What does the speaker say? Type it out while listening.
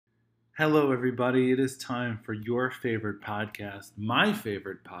Hello, everybody. It is time for your favorite podcast, my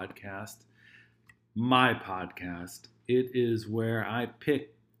favorite podcast, my podcast. It is where I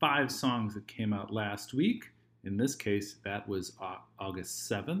pick 5 songs that came out last week. In this case, that was August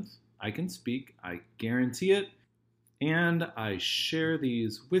 7th. I can speak, I guarantee it. And I share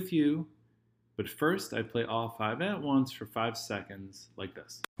these with you. But first, I play all 5 at once for 5 seconds, like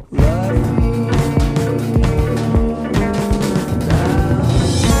this.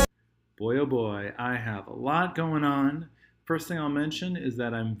 Boy, oh boy, I have a lot going on. First thing I'll mention is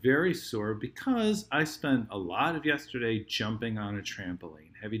that I'm very sore because I spent a lot of yesterday jumping on a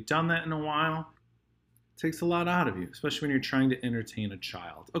trampoline. Have you done that in a while? It takes a lot out of you, especially when you're trying to entertain a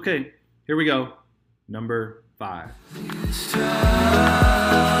child. Okay, here we go. Number 5.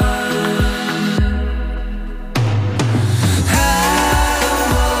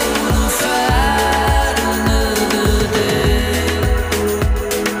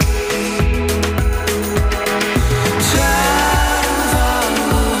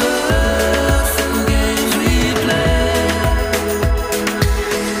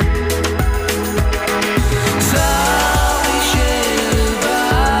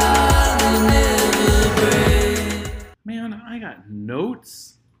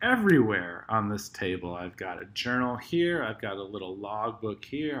 Notes everywhere on this table. I've got a journal here, I've got a little logbook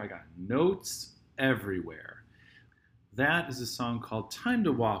here, I got notes everywhere. That is a song called Time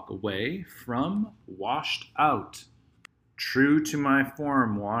to Walk Away from Washed Out. True to my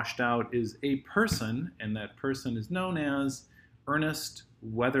form, Washed Out is a person, and that person is known as Ernest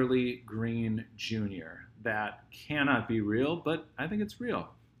Weatherly Green Jr. That cannot be real, but I think it's real.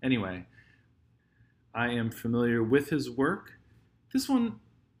 Anyway, I am familiar with his work. This one,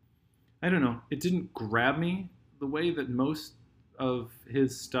 I don't know, it didn't grab me the way that most of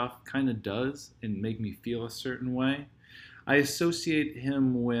his stuff kind of does and make me feel a certain way. I associate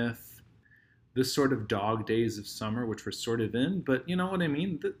him with the sort of dog days of summer, which we're sort of in, but you know what I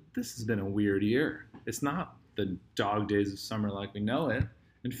mean? This has been a weird year. It's not the dog days of summer like we know it.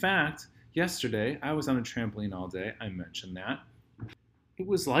 In fact, yesterday, I was on a trampoline all day. I mentioned that. It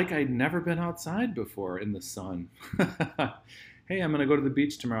was like I'd never been outside before in the sun. Hey, I'm going to go to the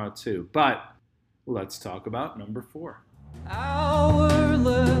beach tomorrow too. But let's talk about number 4.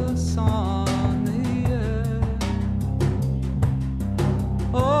 Hourless on the air.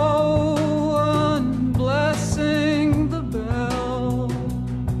 Oh, unblessing the bell.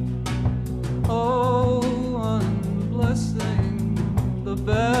 Oh, unblessing the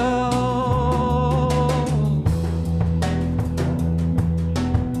bell.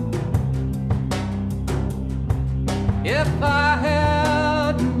 If I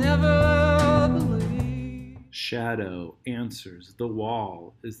had never believed. Shadow Answers the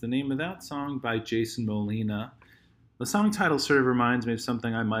Wall is the name of that song by Jason Molina. The song title sort of reminds me of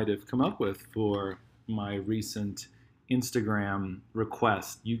something I might have come up with for my recent Instagram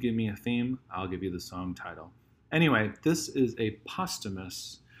request. You give me a theme, I'll give you the song title. Anyway, this is a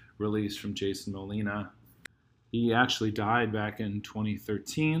posthumous release from Jason Molina. He actually died back in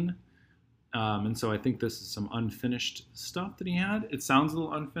 2013. And so I think this is some unfinished stuff that he had. It sounds a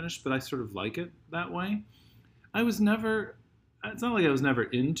little unfinished, but I sort of like it that way. It's not like I was never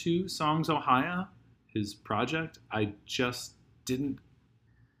into Songs Ohio, his project. I just didn't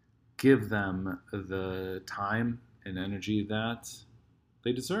give them the time and energy that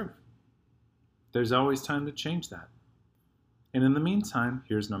they deserve. There's always time to change that. And in the meantime,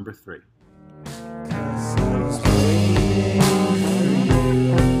 here's number 3.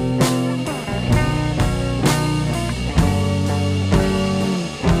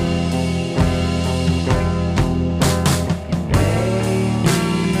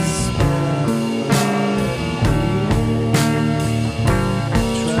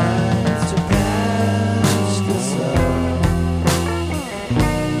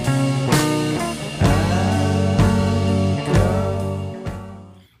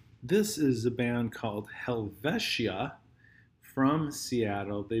 This is a band called Helvetia from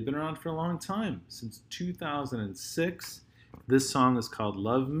Seattle. They've been around for a long time, since 2006. This song is called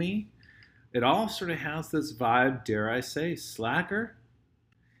Love Me. It all sort of has this vibe, dare I say, slacker.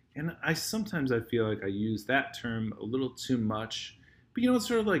 And sometimes I feel like I use that term a little too much. But it's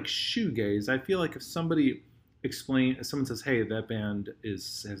sort of like shoegaze. I feel like if someone says, hey, that band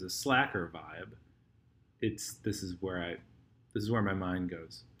has a slacker vibe, this is where my mind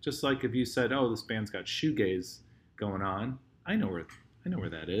goes. Just like if you said, oh, this band's got shoegaze going on, I know where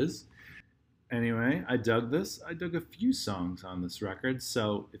that is. Anyway, I dug this. I dug a few songs on this record,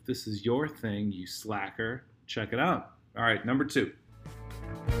 so if this is your thing, you slacker, check it out. All right, number 2.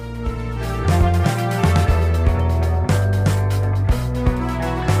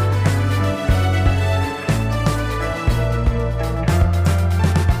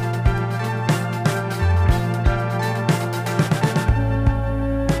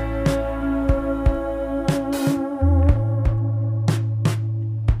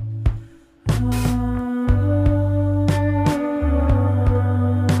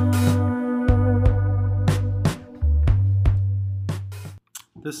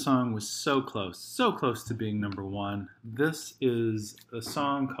 This song was so close to being number one. This is a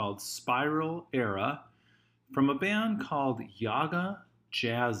song called Spiral Era from a band called Yaga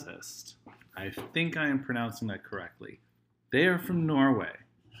Jazzist. I think I am pronouncing that correctly. They are from Norway.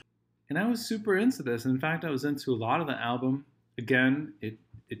 And I was super into this. In fact, I was into a lot of the album. Again, it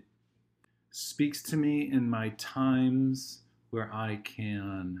speaks to me in my times where I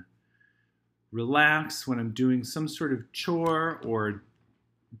can relax when I'm doing some sort of chore or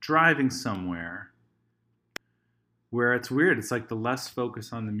driving somewhere, where it's weird. It's like the less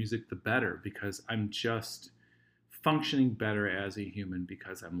focus on the music, the better, because I'm just functioning better as a human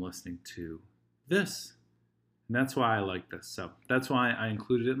because I'm listening to this. And that's why I like this. So that's why I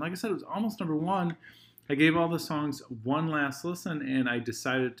included it. And like I said, it was almost number one. I gave all the songs one last listen, and I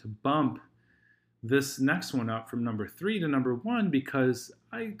decided to bump this next one up from number 3 to number 1 because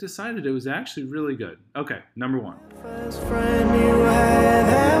I decided it was actually really good. Okay, number 1. First friend you had,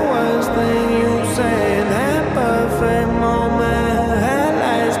 that was thing you said, that perfect moment, that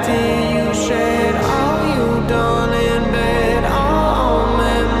last tear you shed, all you done in bed, all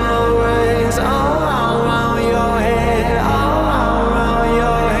memories, all around your head, all around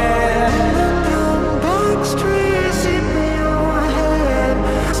your head. And the box tree sitting your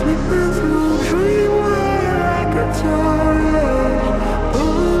head, slipping through dreamland like a torrent,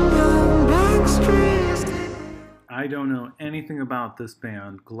 pulling down back streets. I don't know anything about this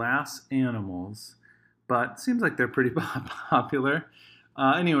band, Glass Animals, but it seems like they're pretty popular.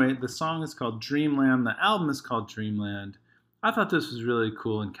 Anyway, the song is called Dreamland. The album is called Dreamland. I thought this was really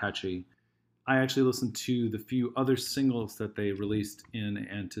cool and catchy. I actually listened to the few other singles that they released in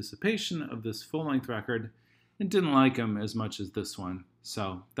anticipation of this full-length record and didn't like them as much as this one.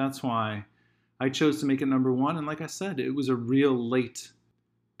 So that's why I chose to make it number 1. And like I said, it was a real late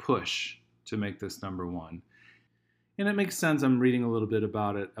push to make this number 1. And it makes sense. I'm reading a little bit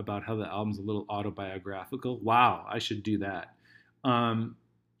about it, about how the album's a little autobiographical. Wow, I should do that. And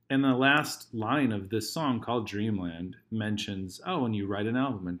the last line of this song called Dreamland mentions, oh, when you write an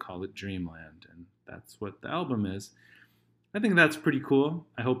album and call it Dreamland. And that's what the album is. I think that's pretty cool.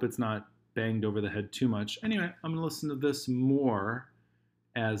 I hope it's not banged over the head too much. Anyway, I'm going to listen to this more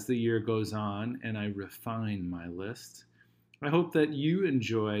as the year goes on and I refine my list. I hope that you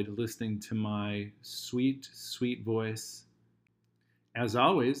enjoyed listening to my sweet, sweet voice. As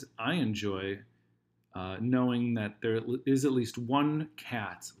always, I enjoy knowing that there is at least one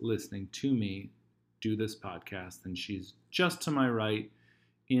cat listening to me do this podcast, and she's just to my right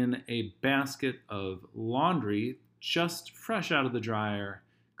in a basket of laundry, just fresh out of the dryer,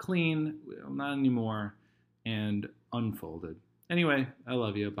 clean, not anymore, and unfolded. Anyway, I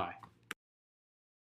love you. Bye.